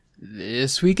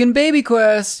This week in Baby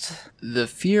Quest, the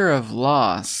fear of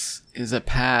loss is a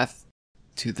path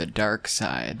to the dark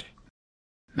side.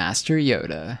 Master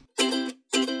Yoda.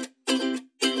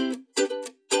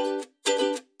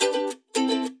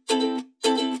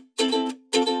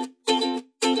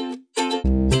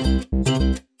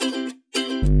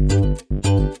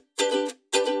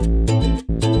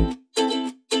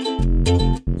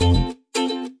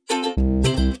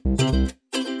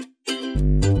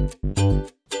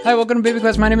 Hi, welcome to Baby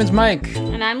Quest. My name is Mike.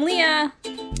 And I'm Leah.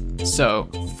 So,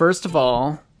 first of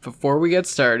all, before we get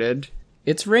started,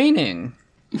 it's raining.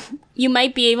 You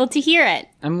might be able to hear it.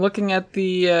 I'm looking at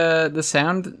the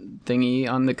sound thingy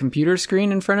on the computer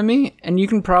screen in front of me, and you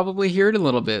can probably hear it a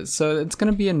little bit. So it's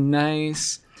going to be a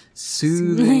nice,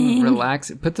 soothing,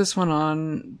 relaxing. Put this one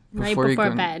on before you go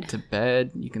to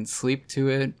bed. You can sleep to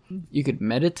it. You could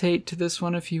meditate to this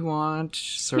one if you want.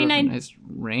 Sort of a nice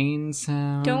rain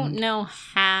sound. Don't know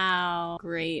how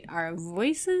great our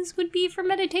voices would be for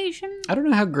meditation. I don't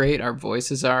know how great our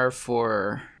voices are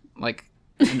for, like,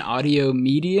 an audio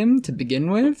medium to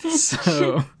begin with,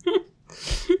 so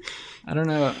I don't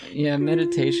know. Yeah,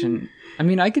 meditation. I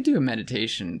mean, I could do a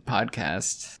meditation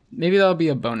podcast. Maybe that'll be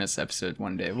a bonus episode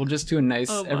one day. We'll just do a nice,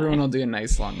 everyone will do a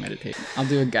nice long meditation. I'll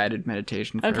do a guided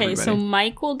meditation for everybody. Okay, so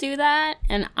Mike will do that,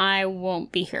 and I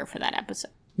won't be here for that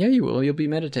episode. Yeah, you will. You'll be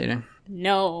meditating.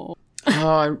 No.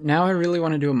 Oh, now I really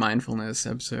want to do a mindfulness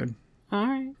episode. All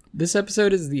right. This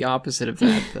episode is the opposite of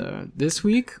that, though. This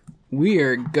week,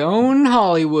 we're going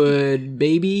Hollywood,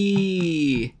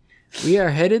 baby. We are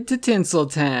headed to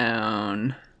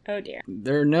Tinseltown. Oh, dear.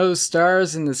 There are no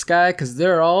stars in the sky because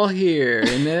they're all here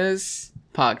in this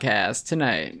podcast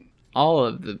tonight. All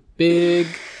of the big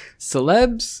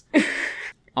celebs,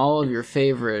 all of your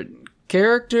favorite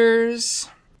characters,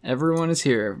 everyone is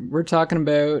here. We're talking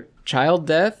about child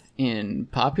death in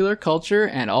popular culture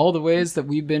and all the ways that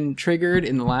we've been triggered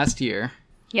in the last year.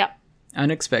 Yep.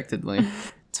 Unexpectedly.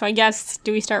 So I guess,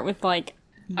 do we start with, like...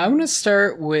 I want to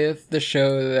start with the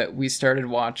show that we started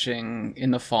watching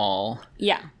in the fall.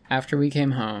 Yeah. After we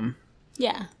came home.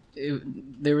 Yeah.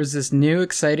 There was this new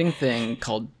exciting thing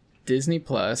called Disney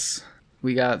Plus.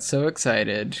 We got so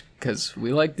excited because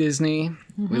we like Disney.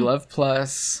 Mm-hmm. We love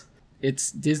Plus.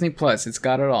 It's Disney Plus. It's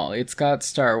got it all. It's got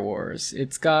Star Wars.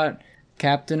 It's got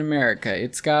Captain America.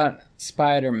 It's got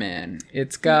Spider-Man.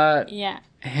 It's got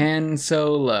Han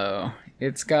Solo.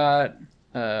 It's got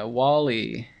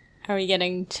WALL-E. Are we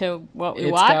getting to what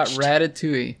we watched? It's got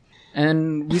Ratatouille.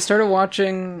 And we started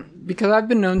watching, because I've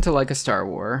been known to like a Star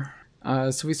Wars,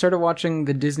 so we started watching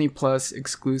the Disney Plus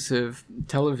exclusive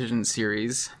television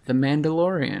series, The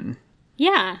Mandalorian.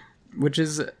 Yeah. Which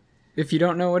is, if you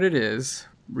don't know what it is,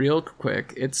 real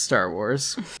quick, it's Star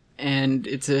Wars. And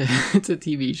it's a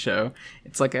TV show.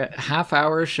 It's like a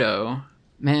half-hour show.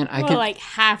 Man, like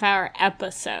half-hour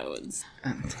episodes.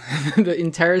 The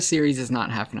entire series is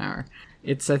not half an hour.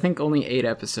 It's, I think, only 8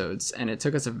 episodes, and it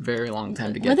took us a very long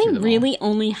time to get through them. Were they really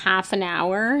only half an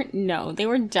hour? No, they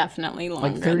were definitely longer.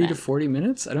 Like 30 to 40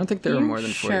 minutes? I don't think they were more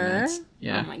than 40 minutes.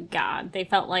 Yeah. Oh my god, they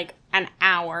felt like an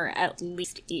hour at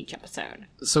least each episode.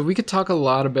 So we could talk a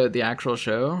lot about the actual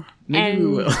show. Maybe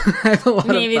we will. I have a lot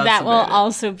maybe of that will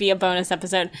also be a bonus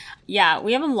episode. Yeah,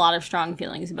 we have a lot of strong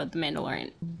feelings about The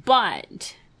Mandalorian.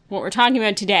 But what we're talking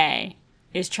about today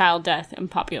is child death in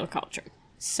popular culture.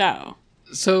 So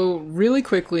really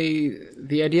quickly,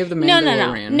 the idea of the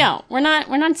Mandalorian... No, we're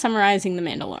not summarizing the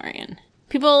Mandalorian.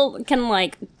 People can,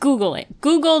 like, Google it.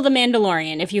 Google the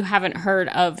Mandalorian if you haven't heard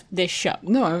of this show.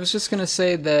 No, I was just going to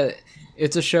say that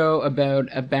it's a show about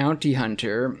a bounty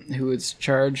hunter who is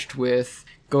charged with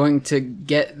going to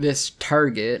get this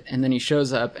target, and then he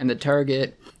shows up, and the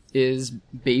target is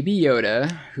Baby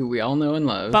Yoda, who we all know and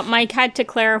love. But Mike had to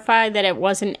clarify that it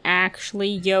wasn't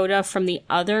actually Yoda from the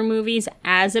other movies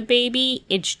as a baby.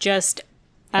 It's just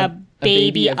a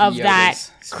baby of that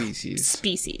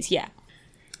species, yeah.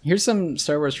 Here's some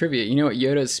Star Wars trivia. You know what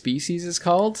Yoda's species is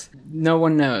called? No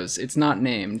one knows. It's not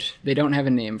named. They don't have a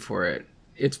name for it.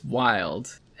 It's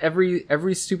wild.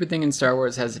 Every stupid thing in Star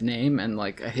Wars has a name and,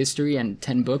 like, a history and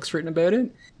 10 books written about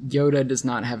it. Yoda does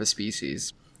not have a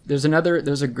species. There's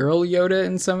a girl Yoda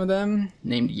in some of them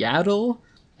named Yaddle,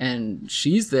 and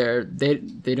she's there.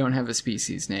 They don't have a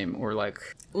species name or like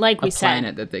we said,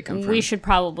 planet that they come from. We should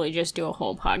probably just do a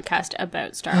whole podcast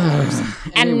about Star Wars.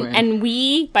 Anyway.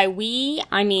 And by we,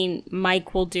 I mean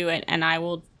Mike will do it, and I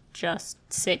will just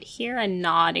sit here and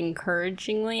nod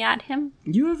encouragingly at him.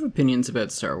 You have opinions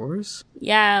about Star Wars?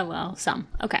 Yeah, well, some.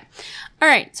 Okay. All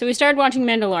right, so we started watching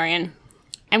Mandalorian.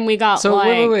 And we got So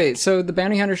wait. So the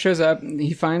bounty hunter shows up.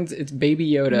 He finds it's Baby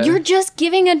Yoda. You're just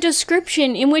giving a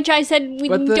description in which I said we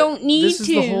don't need to. This is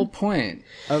the whole point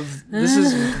of this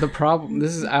is the problem.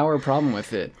 This is our problem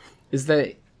with it. Is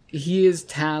that he is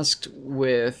tasked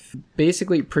with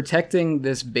basically protecting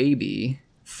this baby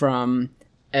from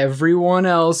everyone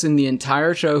else in the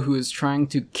entire show who is trying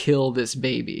to kill this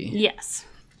baby. Yes.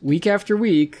 Week after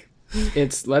week,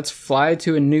 it's let's fly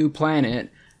to a new planet.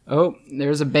 Oh,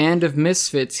 there's a band of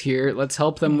misfits here. Let's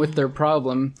help them with their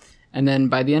problem. And then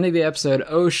by the end of the episode,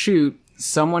 oh shoot,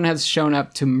 someone has shown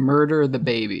up to murder the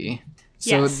baby.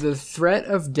 So the threat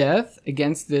of death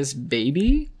against this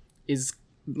baby is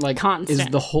like constant. Is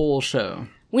the whole show.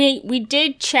 We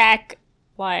did check,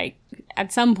 like,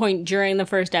 at some point during the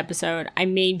first episode, I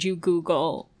made you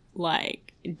Google,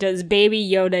 like, does Baby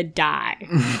Yoda die?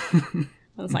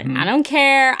 I was like, I don't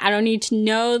care. I don't need to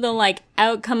know the, like,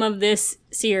 outcome of this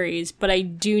series, but I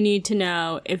do need to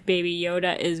know if Baby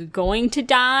Yoda is going to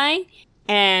die.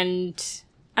 And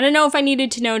I don't know if I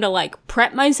needed to know to, like,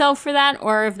 prep myself for that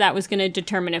or if that was going to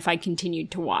determine if I continued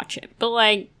to watch it. But,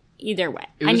 like, either way,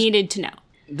 I needed to know.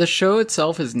 The show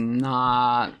itself is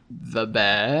not the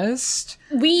best.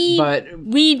 But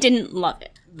we didn't love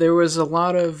it. There was a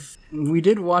lot of... We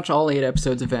did watch all 8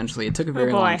 episodes eventually. It took a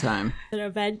very long time. An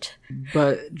event.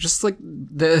 But just like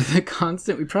the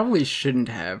constant... We probably shouldn't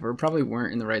have, or probably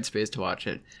weren't in the right space to watch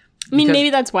it. I mean, maybe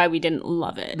that's why we didn't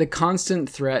love it. The constant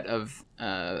threat of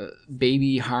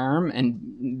baby harm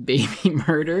and baby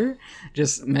murder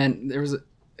just meant there was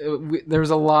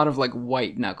a lot of like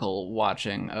white knuckle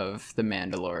watching of The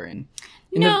Mandalorian.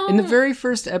 In the very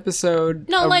first episode,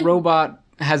 robot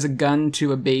has a gun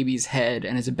to a baby's head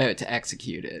and is about to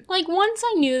execute it. Like, once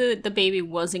I knew that the baby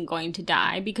wasn't going to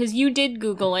die, because you did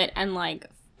Google it and, like,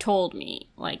 told me,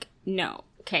 like, no,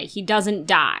 okay, he doesn't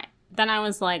die. Then I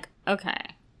was like,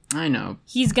 okay. I know.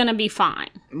 He's gonna be fine.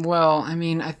 Well, I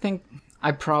mean, I think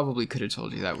I probably could have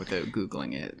told you that without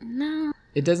Googling it. No.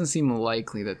 It doesn't seem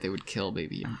likely that they would kill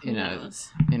Baby in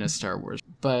a Star Wars.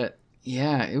 But,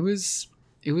 yeah, it was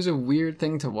a weird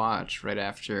thing to watch right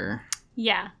after...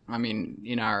 Yeah. I mean,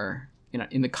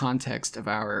 in the context of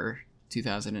our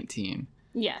 2010.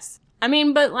 Yes. I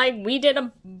mean, but, like, we did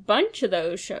a bunch of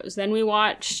those shows. Then we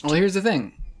watched... Well, here's the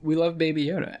thing. We love Baby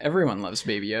Yoda. Everyone loves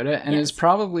Baby Yoda. And it's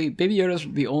probably... Baby Yoda's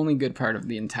the only good part of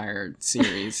the entire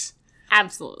series.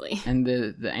 Absolutely. And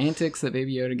the antics that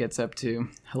Baby Yoda gets up to,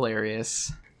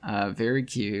 hilarious. Very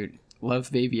cute.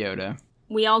 Love Baby Yoda.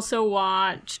 We also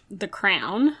watched The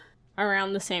Crown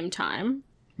around the same time.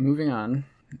 Moving on.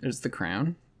 There's The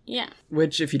Crown. Yeah.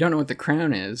 Which, if you don't know what The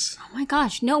Crown is... Oh my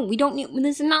gosh, no, we don't need...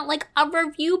 This is not like a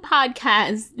review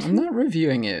podcast. I'm not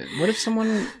reviewing it. What if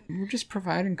someone... We're just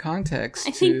providing context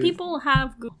I think people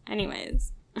have...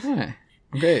 Anyways. Why?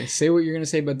 Okay, say what you're going to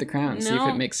say about The Crown. No. See if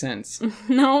it makes sense.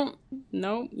 No,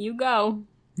 you go.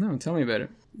 No, tell me about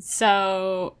it.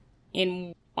 So,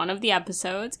 in one of the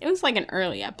episodes... It was like an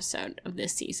early episode of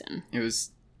this season. It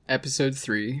was episode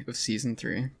 3 of season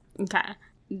 3. Okay.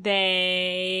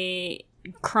 They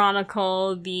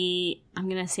chronicle I'm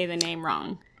going to say the name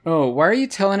wrong. Oh, why are you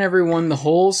telling everyone the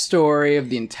whole story of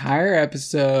the entire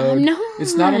episode? No.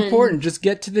 It's not important. Just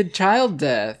get to the child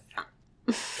death.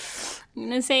 I'm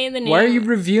going to say the name. Why are you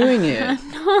reviewing it?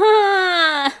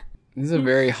 This is a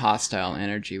very hostile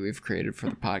energy we've created for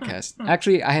the podcast.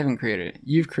 Actually, I haven't created it.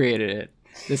 You've created it.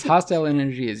 This hostile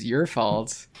energy is your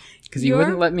fault. Because you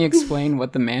wouldn't let me explain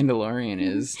what The Mandalorian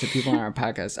is to people on our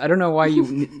podcast. I don't know why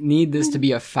you need this to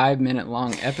be a 5-minute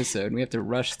long episode. We have to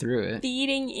rush through it.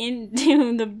 Feeding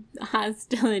into the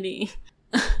hostility.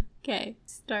 Okay,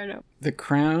 start up. The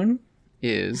Crown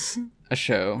is a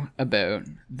show about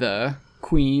the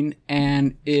Queen,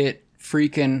 and it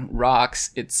freaking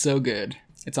rocks. It's so good.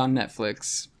 It's on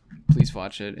Netflix. Please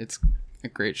watch it. It's a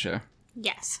great show.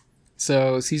 Yes.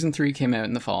 So, season 3 came out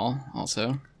in the fall,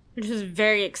 also. Which was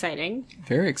very exciting.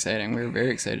 Very exciting. We were very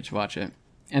excited to watch it.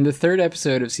 And the 3rd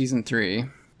episode of season 3,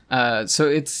 so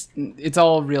it's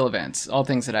all real events, all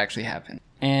things that actually happened.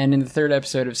 And in the 3rd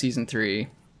episode of season 3,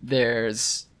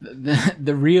 there's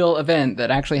the real event that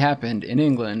actually happened in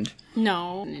England.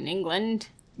 No, in England.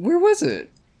 Where was it?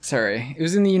 Sorry. It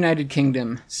was in the United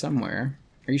Kingdom somewhere.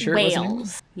 Are you sure Wales. It was in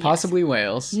England? Yes. Possibly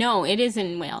Wales. No, it is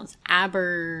in Wales.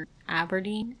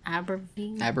 Aberdeen?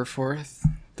 Aberforth?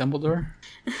 Dumbledore?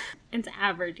 It's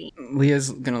Aberdeen.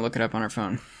 Leah's gonna look it up on her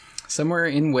phone. Somewhere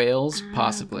in Wales,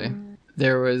 possibly.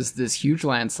 There was this huge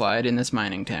landslide in this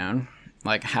mining town.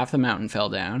 Like, half the mountain fell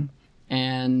down.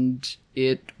 And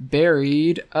it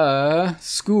buried a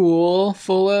school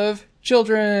full of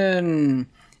children.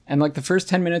 And like the first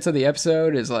 10 minutes of the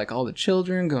episode is like all the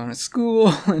children going to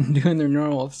school and doing their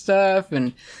normal stuff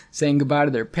and saying goodbye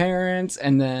to their parents.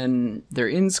 And then they're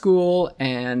in school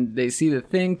and they see the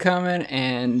thing coming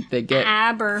and they get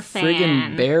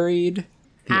friggin' buried.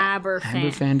 The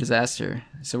Aberfan disaster.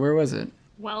 So where was it?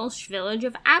 Welsh village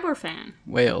of Aberfan.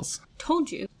 Wales.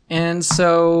 Told you. And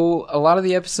so a lot of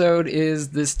the episode is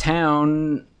this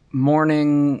town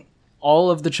mourning all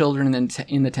of the children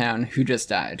in the town who just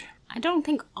died. I don't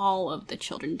think all of the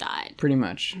children died. Pretty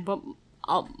much. But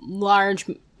a large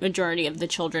majority of the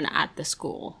children at the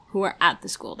school, who were at the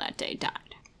school that day,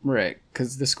 died. Right,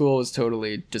 because the school was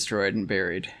totally destroyed and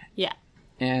buried. Yeah.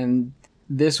 And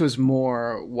this was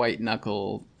more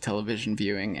white-knuckle television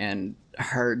viewing and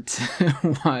hard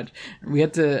to watch. I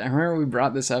remember we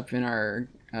brought this up in our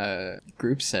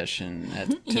group session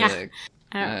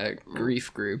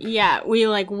grief group. Yeah, we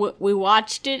we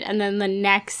watched it, and then the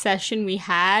next session we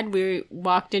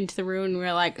walked into the room and we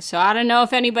were like, so I don't know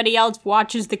if anybody else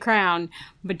watches The Crown,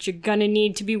 but you're gonna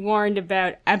need to be warned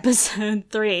about episode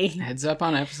 3. Heads up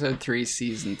on episode 3,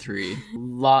 season 3.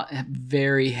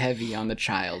 Very heavy on the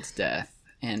child's death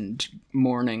and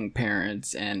mourning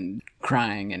parents and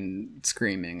crying and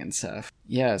screaming and stuff.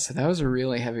 Yeah, so that was a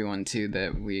really heavy one too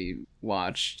that we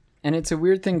watched. And it's a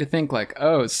weird thing to think, like,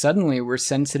 oh, suddenly we're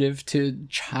sensitive to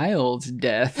child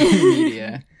death in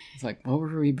media. It's like, what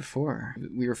were we before?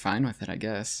 We were fine with it, I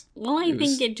guess. Well, I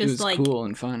think it just, was cool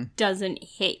and fun. Doesn't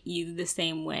hit you the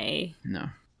same way. No.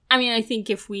 I mean, I think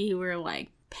if we were,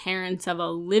 like, parents of a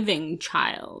living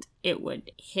child, it would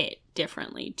hit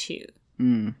differently, too.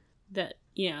 That,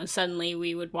 suddenly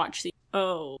we would watch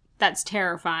that's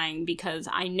terrifying because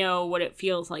I know what it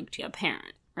feels like to be a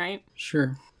parent, right?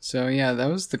 Sure. So yeah, that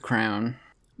was The Crown.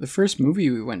 The first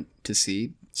movie we went to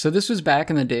see. So this was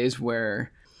back in the days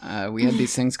where we had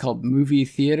these things called movie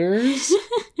theaters,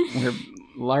 where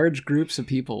large groups of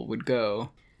people would go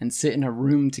and sit in a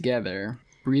room together,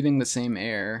 breathing the same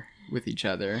air with each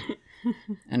other,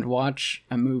 and watch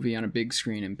a movie on a big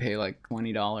screen and pay like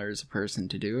 $20 a person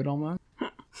to do it almost.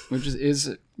 Which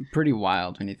is pretty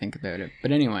wild when you think about it.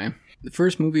 But anyway, the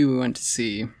first movie we went to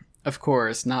see, of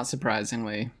course, not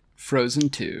surprisingly,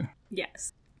 Frozen 2.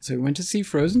 Yes. So we went to see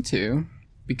Frozen 2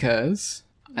 because,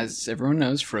 as everyone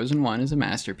knows, Frozen 1 is a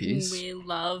masterpiece. We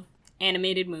love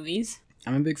animated movies.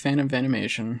 I'm a big fan of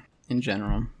animation in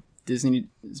general. Disney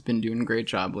has been doing a great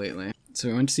job lately. So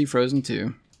we went to see Frozen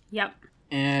 2. Yep.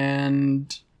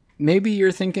 And maybe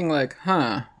you're thinking like,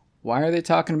 why are they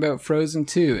talking about Frozen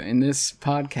 2 in this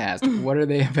podcast? What are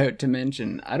they about to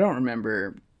mention? I don't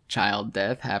remember child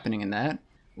death happening in that.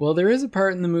 Well, there is a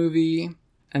part in the movie,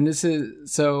 and this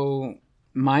is, so,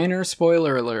 minor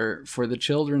spoiler alert for the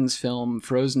children's film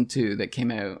Frozen 2 that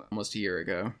came out almost a year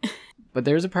ago. But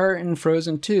there's a part in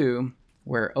Frozen 2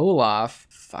 where Olaf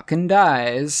fucking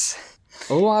dies.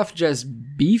 Olaf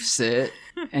just beefs it,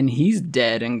 and he's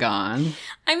dead and gone.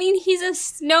 I mean, he's a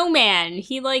snowman.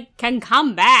 He, can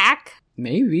come back.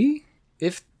 Maybe.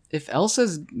 If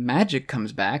Elsa's magic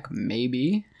comes back,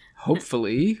 maybe.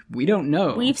 Hopefully. We don't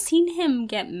know. We've seen him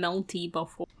get melty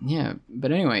before. Yeah,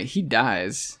 but anyway, he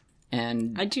dies.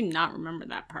 And I do not remember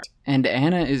that part. And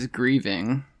Anna is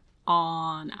grieving.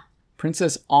 Anna.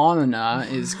 Princess Anna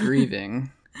is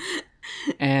grieving.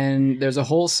 And there's a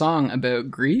whole song about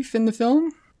grief in the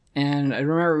film. And I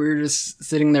remember we were just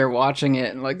sitting there watching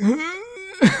it and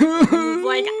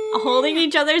holding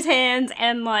each other's hands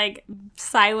and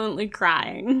silently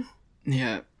crying.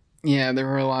 Yeah. Yeah, there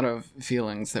were a lot of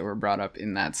feelings that were brought up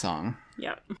in that song.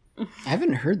 Yep. I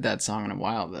haven't heard that song in a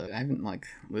while, though. I haven't,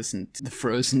 listened to the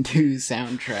Frozen 2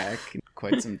 soundtrack in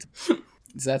quite some time.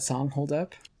 Does that song hold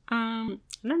up? I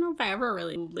don't know if I ever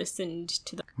really listened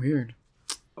to the... Weird.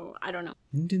 Oh, I don't know.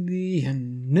 Into the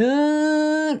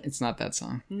unknown. It's not that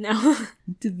song. No.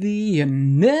 Into the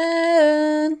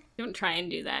unknown. Don't try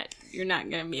and do that. You're not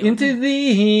going to be able Into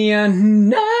the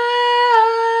unknown.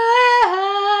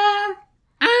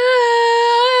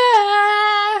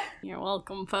 You're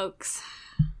welcome, folks.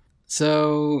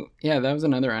 So, yeah, that was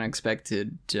another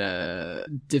unexpected,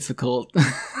 difficult,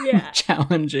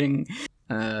 challenging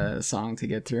song to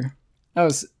get through.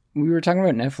 We were talking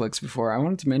about Netflix before. I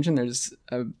wanted to mention there's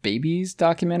a babies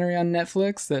documentary on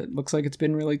Netflix that looks like it's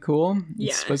been really cool.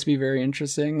 It's supposed to be very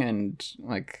interesting, and,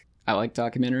 I like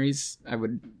documentaries. I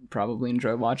would probably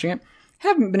enjoy watching it.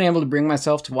 Haven't been able to bring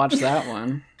myself to watch that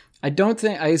one.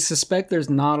 I suspect there's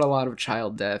not a lot of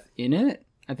child death in it.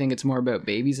 I think it's more about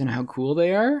babies and how cool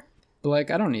they are.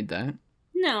 But, I don't need that.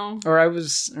 No. Or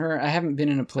I haven't been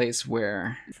in a place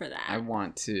where for that I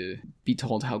want to be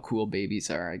told how cool babies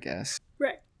are, I guess.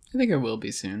 Right. I think I will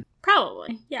be soon.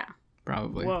 Probably, yeah.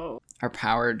 Probably. Whoa. Our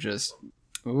power just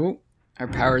Oh, our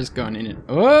power's going in it.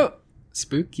 Oh,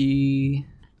 spooky.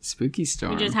 Spooky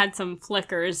storm. We just had some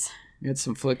flickers. We had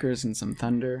some flickers and some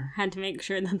thunder. Had to make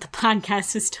sure that the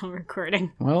podcast is still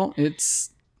recording. Well,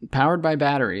 it's powered by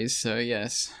batteries, so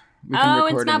yes. We can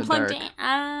record it's not in the plugged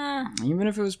dark. in. Even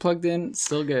if it was plugged in,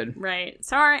 still good. Right.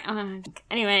 Sorry.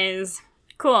 Anyways,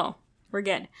 cool. We're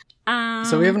good.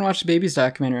 So we haven't watched the Babies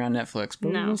documentary on Netflix,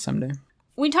 but we will someday.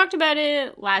 We talked about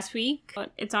it last week,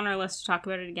 but it's on our list to talk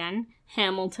about it again.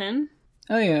 Hamilton.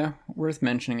 Oh yeah, worth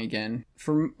mentioning again.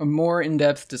 For a more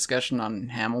in-depth discussion on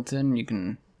Hamilton, you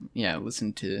can,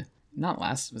 listen to,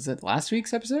 was it last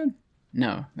week's episode?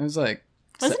 No, it was like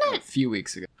a few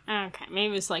weeks ago. Okay,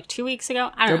 maybe it was like 2 weeks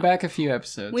ago. I don't know. Go back a few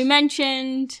episodes. We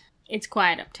mentioned It's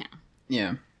Quiet Uptown.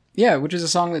 Yeah. Yeah, which is a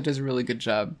song that does a really good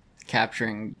job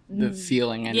capturing the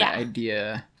feeling and the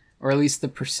idea, or at least the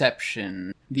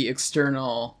perception, the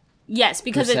external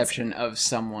perception of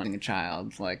someone, a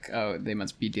child, like, oh, they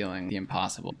must be dealing with the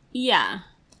impossible. Yeah.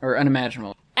 Or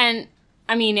unimaginable. And,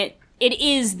 I mean, it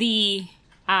is the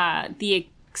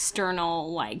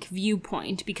external, like,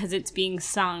 viewpoint, because it's being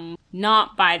sung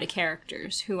not by the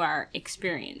characters who are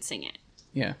experiencing it.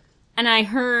 Yeah. And I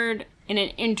heard in an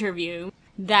interview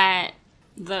that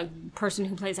the person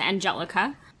who plays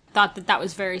Angelica thought that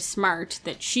was very smart,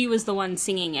 that she was the one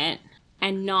singing it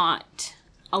and not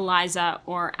Eliza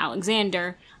or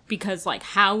Alexander, because, like,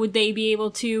 how would they be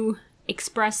able to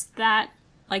express that,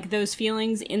 like, those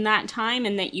feelings in that time,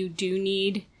 and that you do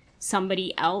need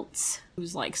somebody else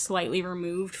who's, like, slightly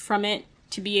removed from it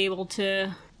to be able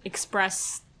to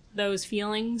express those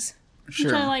feelings.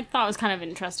 Sure. Which I, thought was kind of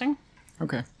interesting.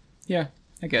 Okay. Yeah,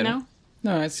 I get it.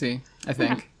 No, I see. I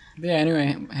think. Okay. Yeah,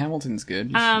 anyway, Hamilton's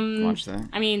good. You should watch that.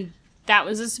 I mean, that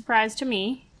was a surprise to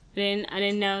me. I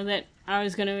didn't know that I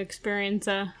was going to experience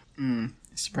a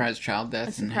surprise child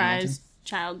death.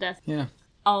 Child death. Yeah.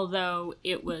 Although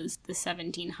it was the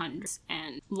 1700s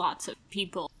and lots of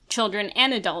people, children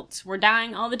and adults, were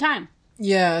dying all the time.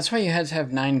 Yeah, that's why you had to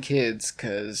have 9 kids,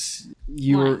 because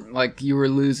you were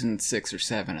losing 6 or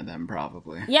 7 of them,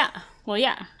 probably. Yeah. Well,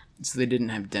 yeah. So they didn't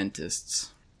have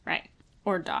dentists. Right.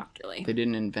 Or doctorly. They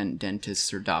didn't invent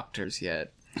dentists or doctors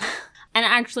yet. And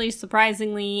actually,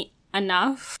 surprisingly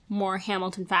enough, more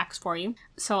Hamilton facts for you.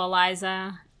 So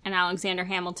Eliza and Alexander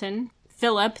Hamilton,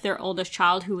 Philip, their oldest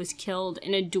child who was killed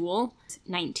in a duel,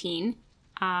 19,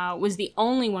 was the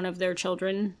only one of their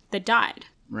children that died.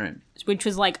 Right. Which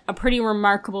was, like, a pretty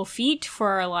remarkable feat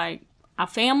for, like, a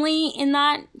family in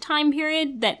that time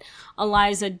period, that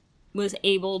Eliza was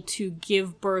able to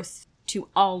give birth to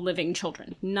all living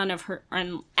children. None of her,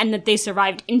 and that they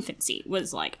survived infancy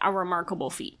was, like, a remarkable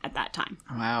feat at that time.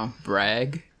 Wow.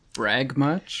 Brag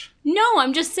much? No,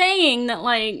 I'm just saying that,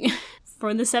 like,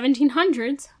 for the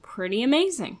 1700s, pretty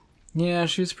amazing. Yeah,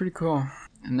 she was pretty cool.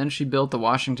 And then she built the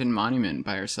Washington Monument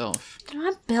by herself. Did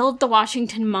not build the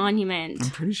Washington Monument. I'm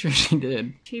pretty sure she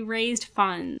did. She raised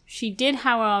funds. She did,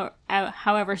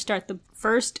 however, start the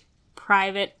first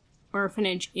private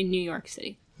orphanage in New York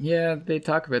City. Yeah, they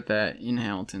talk about that in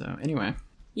Hamilton, though. Anyway.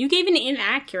 You gave an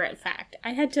inaccurate fact.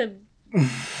 I had to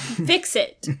fix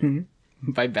it.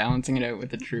 By balancing it out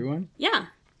with the true one? Yeah.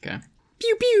 Okay.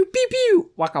 Pew, pew, pew, pew!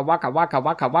 Waka, waka, waka,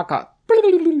 waka, waka.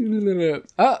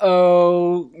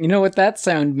 Uh-oh. You know what that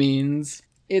sound means.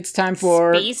 It's time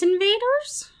for... Space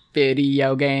Invaders?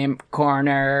 Video Game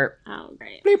Corner. Oh,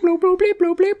 great. Bleep, bloop, bloop, bleep,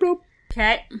 bloop, bleep, bloop.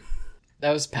 Okay.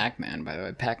 That was Pac-Man, by the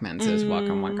way. Pac-Man says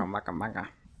waka, waka, waka, waka.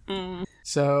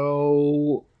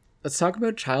 So, let's talk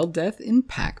about child death in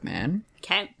Pac-Man.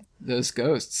 Okay. Those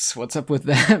ghosts, what's up with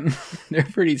them? They're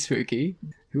pretty spooky.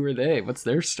 Who are they? What's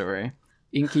their story?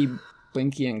 Inky,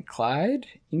 Blinky, and Clyde?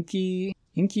 Inky,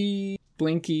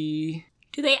 Blinky...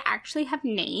 Do they actually have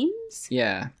names?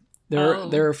 Yeah.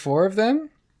 There are 4 of them.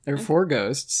 There are 4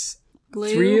 ghosts.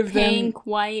 Blue, 3 of pink, them...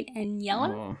 white, and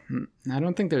yellow? Oh, I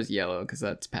don't think there's yellow, because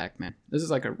that's Pac-Man. This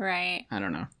is like a... Right. I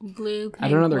don't know. Blue, pink, I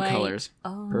don't know their white. colors.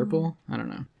 Oh. Purple? I don't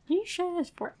know. Are you sure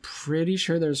there's 4? Pretty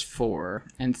sure there's 4.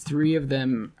 And 3 of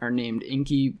them are named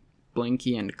Inky,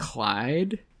 Blinky, and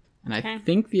Clyde. And I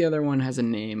think the other one has a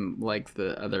name like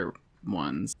the other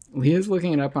ones. Leah's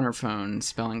looking it up on her phone,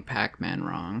 spelling Pac-Man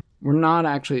wrong.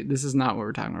 This is not what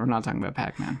we're talking about. We're not talking about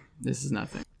Pac-Man. This is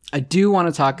nothing. I do want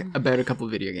to talk about a couple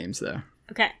of video games, though.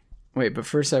 Okay. Wait, but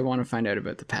first I want to find out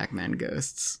about the Pac-Man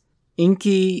ghosts.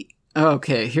 Inky... Oh,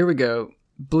 okay, here we go.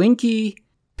 Blinky,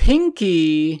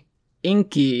 Pinky,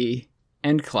 Inky,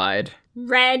 and Clyde.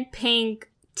 Red, pink,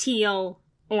 teal,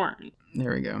 orange.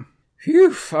 There we go.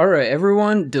 Phew. All right,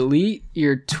 everyone, delete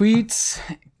your tweets.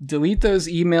 Delete those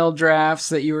email drafts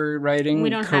that you were writing,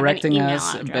 correcting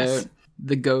us about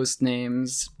the ghost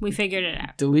names. We figured it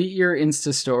out. Delete your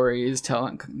Insta stories,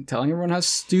 telling everyone how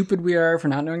stupid we are for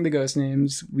not knowing the ghost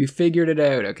names. We figured it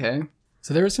out, okay?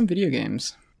 So there were some video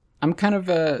games. I'm kind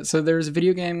of so there's a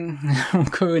video game, I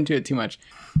won't go into it too much,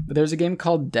 but there's a game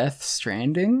called Death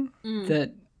Stranding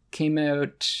that came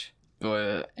out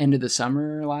end of the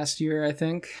summer last year, I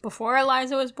think. Before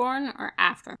Eliza was born or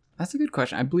after? That's a good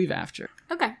question. I believe after.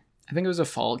 Okay. I think it was a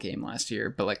fall game last year,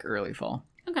 but like early fall.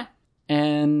 Okay.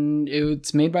 And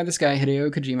it's made by this guy, Hideo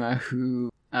Kojima,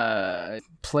 who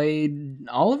played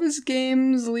all of his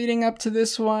games leading up to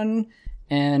this one.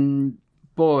 And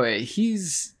boy,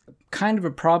 he's kind of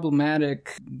a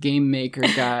problematic game maker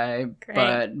guy,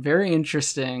 but very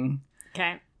interesting.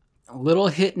 Okay. A little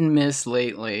hit and miss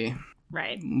lately.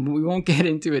 Right. We won't get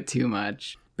into it too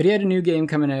much. But he had a new game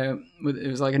coming out. It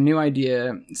was like a new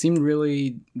idea. It seemed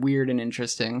really weird and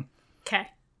interesting. Okay.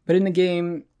 But in the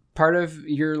game, part of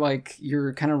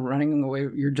you're kind of running away.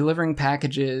 You're delivering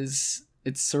packages.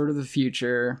 It's sort of the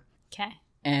future. Okay.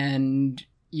 And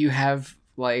you have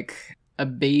like a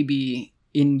baby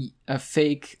in a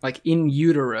fake, like in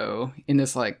utero, in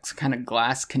this like kind of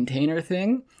glass container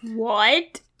thing.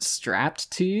 What?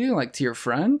 Strapped to you, like to your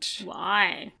front.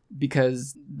 Why?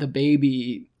 Because the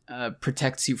baby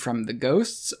protects you from the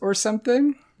ghosts or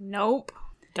something. Nope.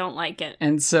 Don't like it.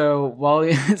 And so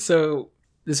so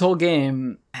this whole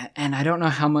game, and I don't know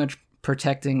how much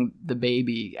protecting the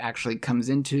baby actually comes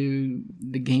into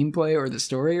the gameplay or the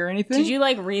story or anything. Did you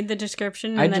like read the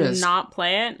description and then not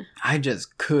play it? I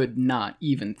just could not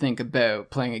even think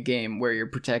about playing a game where you're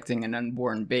protecting an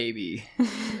unborn baby,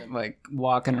 like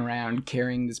walking around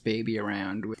carrying this baby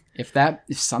around. If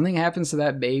something happens to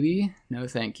that baby, no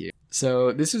thank you.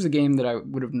 So this was a game that I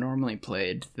would have normally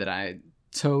played that I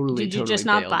totally Did you just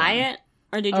not buy it?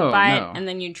 Or did you buy it and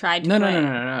then you tried to play it?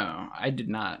 No. I did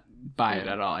not buy it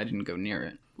at all. I didn't go near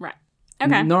it. Right.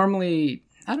 Okay. Normally,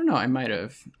 I don't know, I might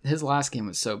have. His last game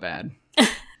was so bad.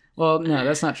 Well, no,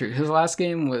 that's not true. His last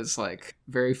game was like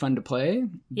very fun to play,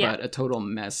 but a total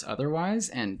mess otherwise,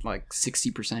 and like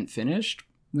 60% finished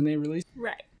when they released.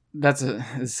 Right. This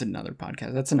is another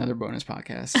podcast. That's another bonus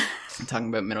podcast. I'm talking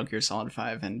about Metal Gear Solid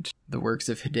 5 and the works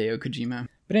of Hideo Kojima.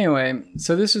 But anyway,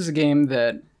 so this was a game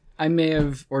that I may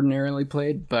have ordinarily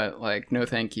played, but like, no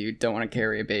thank you. Don't want to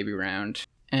carry a baby around.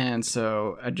 And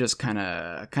so I just kind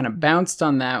of bounced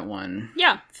on that one.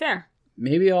 Yeah, fair.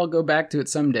 Maybe I'll go back to it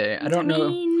someday. I don't know.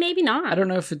 Maybe not. I don't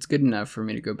know if it's good enough for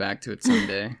me to go back to it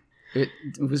someday. It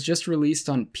was just released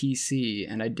on PC,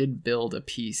 and I did build a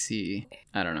PC.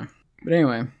 I don't know. But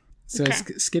anyway, so I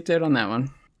skipped out on that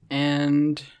one.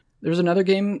 And there's another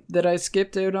game that I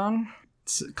skipped out on.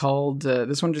 It's called,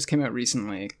 this one just came out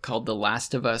recently, called The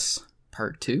Last of Us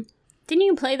Part 2. Didn't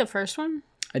you play the first one?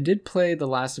 I did play The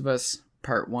Last of Us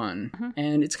Part 1,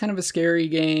 and it's kind of a scary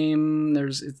game.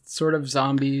 It's sort of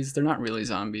zombies. They're not really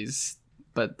zombies,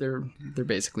 but they're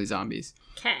basically zombies.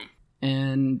 Okay.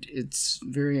 And it's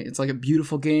like a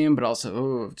beautiful game, but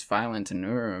also, it's violent and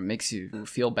it makes you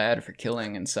feel bad for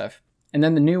killing and stuff. And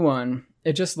then the new one,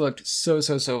 it just looked so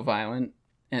violent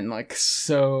and like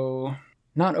so,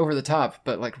 not over the top,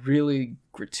 but like really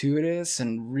gratuitous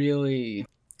and really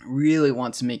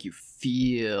wants to make you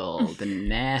feel the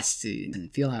nasty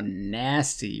and feel how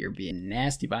nasty you're being,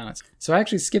 nasty violence. So I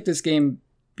actually skipped this game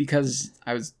because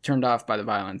I was turned off by the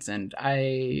violence, and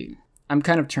I'm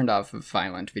kind of turned off of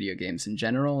violent video games in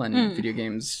general and video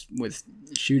games with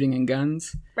shooting and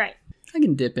guns. Right. I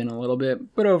can dip in a little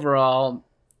bit, but overall,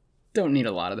 don't need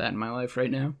a lot of that in my life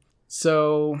right now.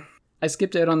 So I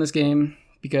skipped out on this game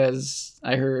because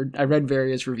I read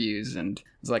various reviews and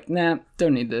was like, nah,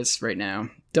 don't need this right now.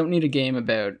 Don't need a game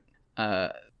about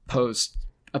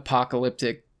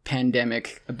post-apocalyptic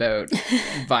pandemic about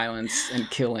violence and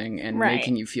killing and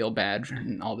making you feel bad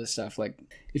and all this stuff. Like,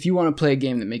 if you want to play a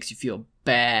game that makes you feel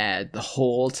bad the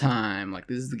whole time, like,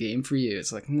 this is the game for you.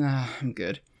 It's like, nah, I'm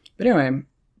good. But anyway,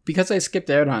 because I skipped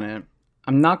out on it,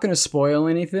 I'm not going to spoil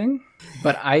anything,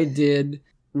 but I did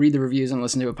read the reviews and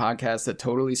listen to a podcast that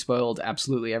totally spoiled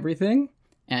absolutely everything.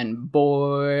 And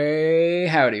boy,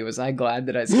 howdy, was I glad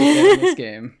that I skipped out on this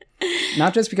game.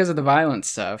 Not just because of the violent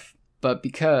stuff, but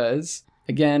because,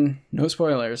 again, no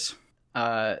spoilers,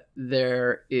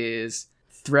 there is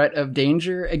threat of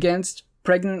danger against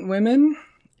pregnant women,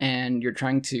 and you're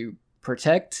trying to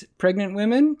protect pregnant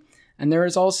women. And there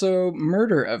is also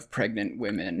murder of pregnant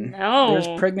women. No.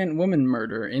 There's pregnant woman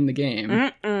murder in the game.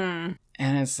 Mm-mm.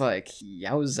 And it's like,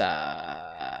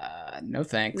 yowza. No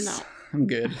thanks. No. I'm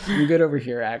good. I'm good over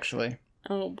here, actually.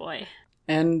 Oh, boy.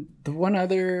 And the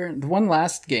one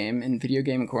last game in Video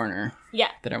Game Corner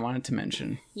that I wanted to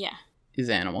mention is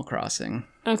Animal Crossing.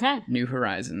 Okay. New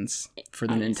Horizons for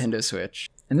the Nintendo Switch.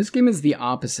 And this game is the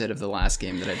opposite of the last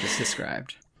game that I just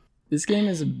described. This game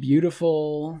is a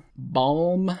beautiful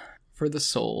balm for the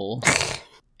soul.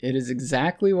 It is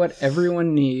exactly what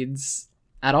everyone needs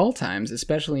at all times,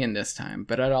 especially in this time,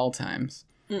 but at all times.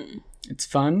 Mm. It's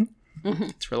fun. Mm-hmm.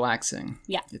 It's relaxing.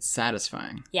 Yeah. It's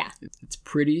satisfying. Yeah. It's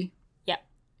pretty. Yeah.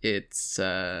 It's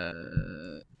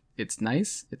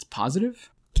nice. It's positive.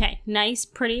 Okay. Nice,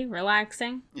 pretty,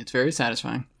 relaxing. It's very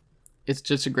satisfying. It's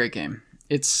just a great game.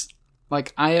 It's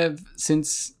like I have,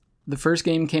 since the first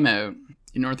game came out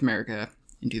in North America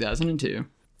in 2002,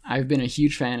 I've been a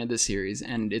huge fan of this series,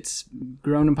 and it's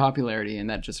grown in popularity, and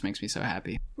that just makes me so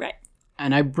happy. Right.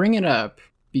 And I bring it up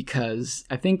because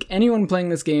I think anyone playing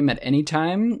this game at any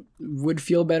time would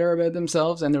feel better about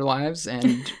themselves and their lives,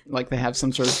 and like they have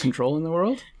some sort of control in the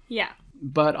world. Yeah.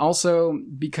 But also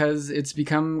because it's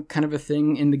become kind of a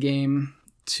thing in the game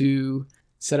to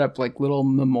set up like little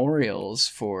memorials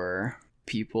for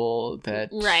people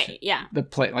that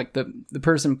the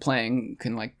person playing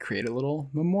can like create a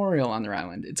little memorial on their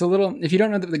island. It's a little, if you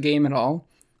don't know the game at all,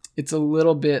 it's a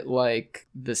little bit like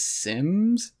The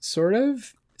Sims, sort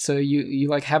of. So you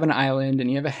like have an island and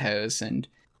you have a house and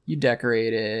you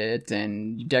decorate it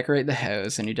and you decorate the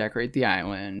house and you decorate the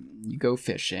island. You go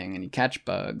fishing and you catch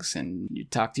bugs and you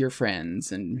talk to your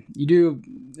friends and you do,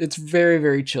 it's very,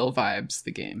 very chill vibes,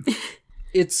 the game.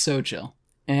 It's so chill.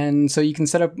 And so you can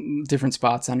set up different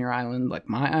spots on your island, like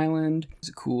my island. It's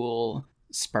a cool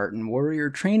Spartan warrior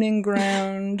training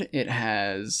ground. It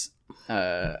has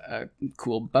a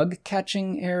cool bug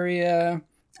catching area.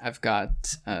 I've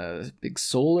got a big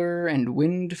solar and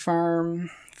wind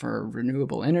farm for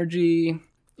renewable energy.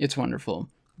 It's wonderful.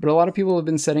 But a lot of people have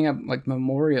been setting up like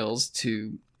memorials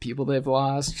to people they've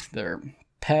lost, their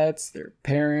pets, their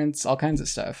parents, all kinds of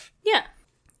stuff. Yeah.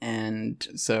 And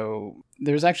so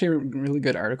there's actually a really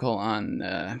good article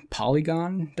on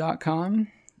Polygon.com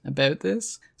about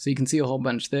this. So you can see a whole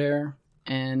bunch there.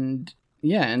 And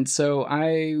yeah, and so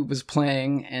I was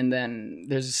playing, and then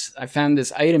I found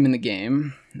this item in the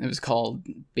game. It was called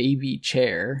Baby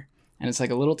Chair. And it's like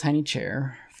a little tiny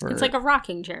chair. It's like a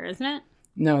rocking chair, isn't it?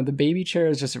 No, the baby chair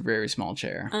is just a very small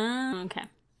chair. Oh, okay.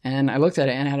 And I looked at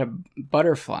it and it had a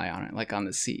butterfly on it, like on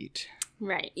the seat.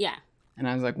 Right, yeah. And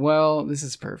I was like, well, this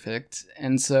is perfect.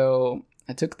 And so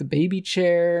I took the baby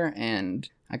chair and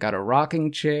I got a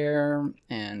rocking chair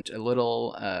and a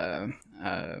little,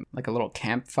 like a little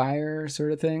campfire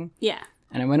sort of thing. Yeah.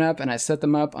 And I went up and I set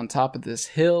them up on top of this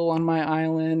hill on my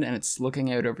island, and it's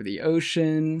looking out over the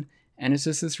ocean. And it's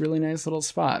just this really nice little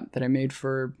spot that I made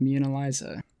for me and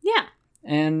Eliza. Yeah.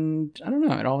 And I don't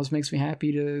know, it always makes me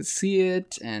happy to see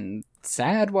it, and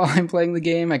sad while I'm playing the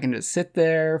game. I can just sit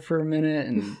there for a minute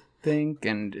and think,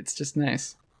 and it's just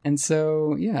nice. And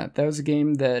so, yeah, that was a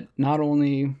game that not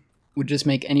only would just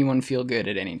make anyone feel good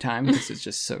at any time, because it's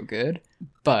just so good,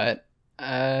 but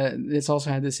it's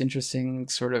also had this interesting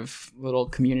sort of little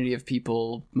community of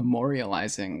people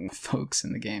memorializing folks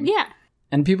in the game. Yeah.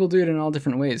 And people do it in all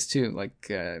different ways, too. Like,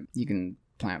 you can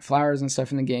plant flowers and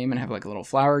stuff in the game and have, like, a little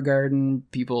flower garden.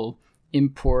 People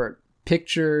import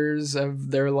pictures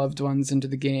of their loved ones into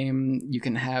the game. You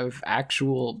can have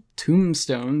actual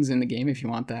tombstones in the game if you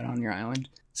want that on your island.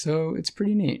 So it's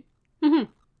pretty neat. Mm-hmm.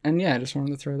 And, yeah, I just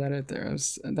wanted to throw that out there.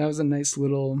 That was a nice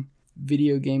little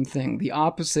video game thing. The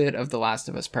opposite of The Last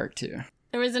of Us Part 2.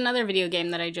 There was another video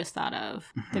game that I just thought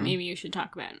of that maybe you should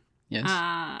talk about. Yes.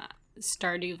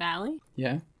 Stardew Valley.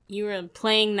 Yeah. You were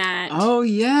playing that. Oh,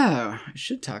 yeah. I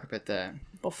should talk about that.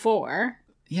 Before.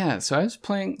 Yeah, so I was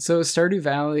playing... So Stardew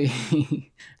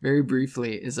Valley, very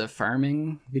briefly, is a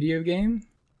farming video game,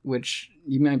 which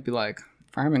you might be like,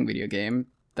 farming video game?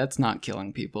 That's not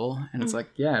killing people. And it's like,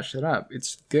 yeah, shut up.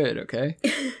 It's good, okay?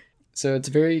 So it's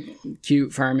a very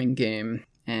cute farming game,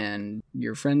 and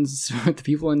you're friends with the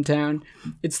people in town.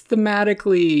 It's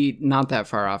thematically not that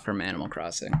far off from Animal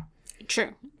Crossing.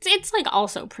 True. It's like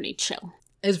also pretty chill.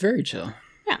 It's very chill.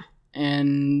 Yeah.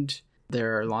 And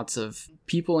there are lots of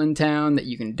people in town that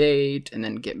you can date and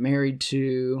then get married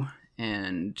to.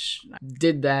 And I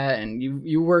did that, and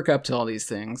you work up to all these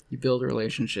things. You build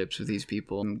relationships with these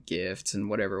people and gifts and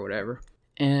whatever.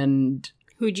 And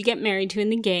who'd you get married to in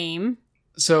the game?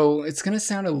 So it's going to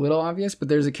sound a little obvious, but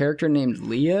there's a character named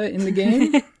Leah in the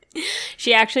game.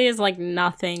 She actually is like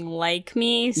nothing like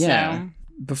me, so... Yeah.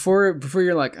 Before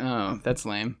you're like, oh, that's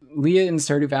lame. Leah in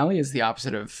Stardew Valley is the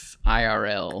opposite of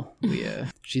IRL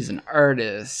Leah. She's an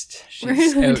artist.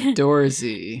 She's Rude.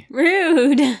 Outdoorsy.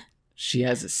 Rude. She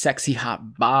has a sexy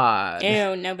hot bod.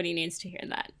 Ew, nobody needs to hear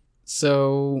that.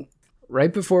 So,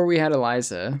 right before we had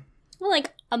Eliza... Well,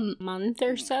 like, A month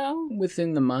or so?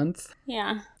 Within the month.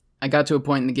 Yeah. I got to a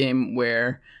point in the game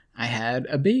where I had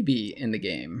a baby in the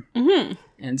game. Mm-hmm.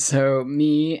 And so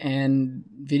me and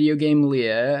Video Game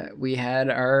Leah, we had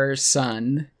our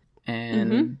son,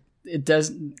 and it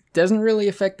doesn't really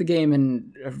affect the game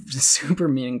in a super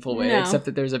meaningful way, except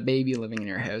that there's a baby living in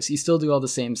your house. You still do all the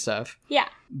same stuff. Yeah.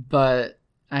 But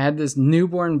I had this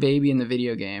newborn baby in the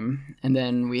video game, and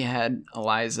then we had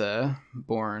Eliza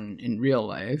born in real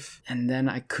life, and then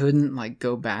I couldn't like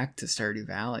go back to Stardew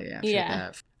Valley after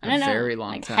that for a very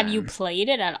long time. Have you played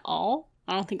it at all?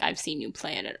 I don't think I've seen you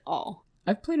play it at all.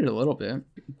 I've played it a little bit,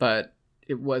 but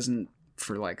it wasn't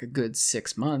for like a good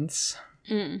 6 months.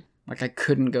 Like I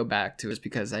couldn't go back to it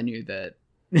because I knew that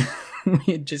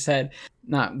we had just had,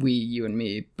 not we, you and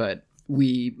me, but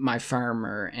we, my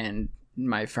farmer and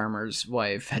my farmer's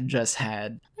wife had just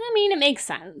had. I mean, it makes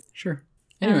sense. Sure.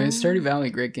 Anyway, Stardew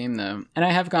Valley, great game though. And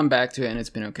I have gone back to it and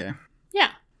it's been okay. Yeah,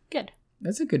 good.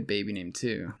 That's a good baby name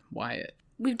too. Wyatt.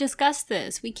 We've discussed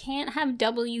this. We can't have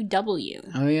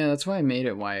WW. Oh yeah, that's why I made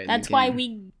it Wyatt. That's why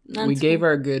we gave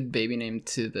our good baby name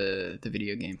to the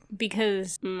video game.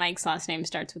 Because Mike's last name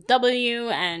starts with W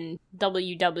and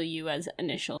WW as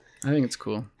initial. I think it's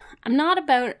cool. I'm not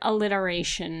about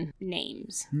alliteration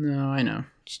names. No, I know.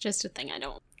 It's just a thing I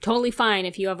don't. Totally fine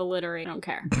if you have alliterate. I don't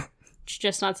care. It's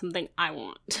just not something I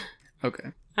want.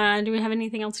 Okay. Do we have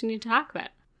anything else we need to talk about?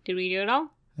 Did we do it all?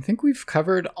 I think we've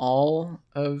covered all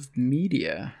of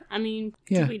media. I mean,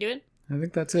 did we do it? I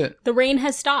think that's it. The rain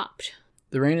has stopped.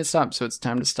 The rain has stopped, so it's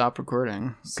time to stop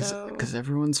recording. So... Because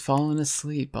everyone's fallen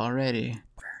asleep already.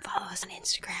 Follow us on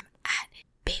Instagram at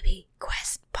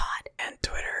BabyQuestPod. And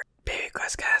Twitter,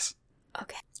 BabyQuestCast.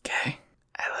 Okay. Okay.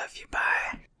 I love you.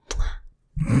 Bye.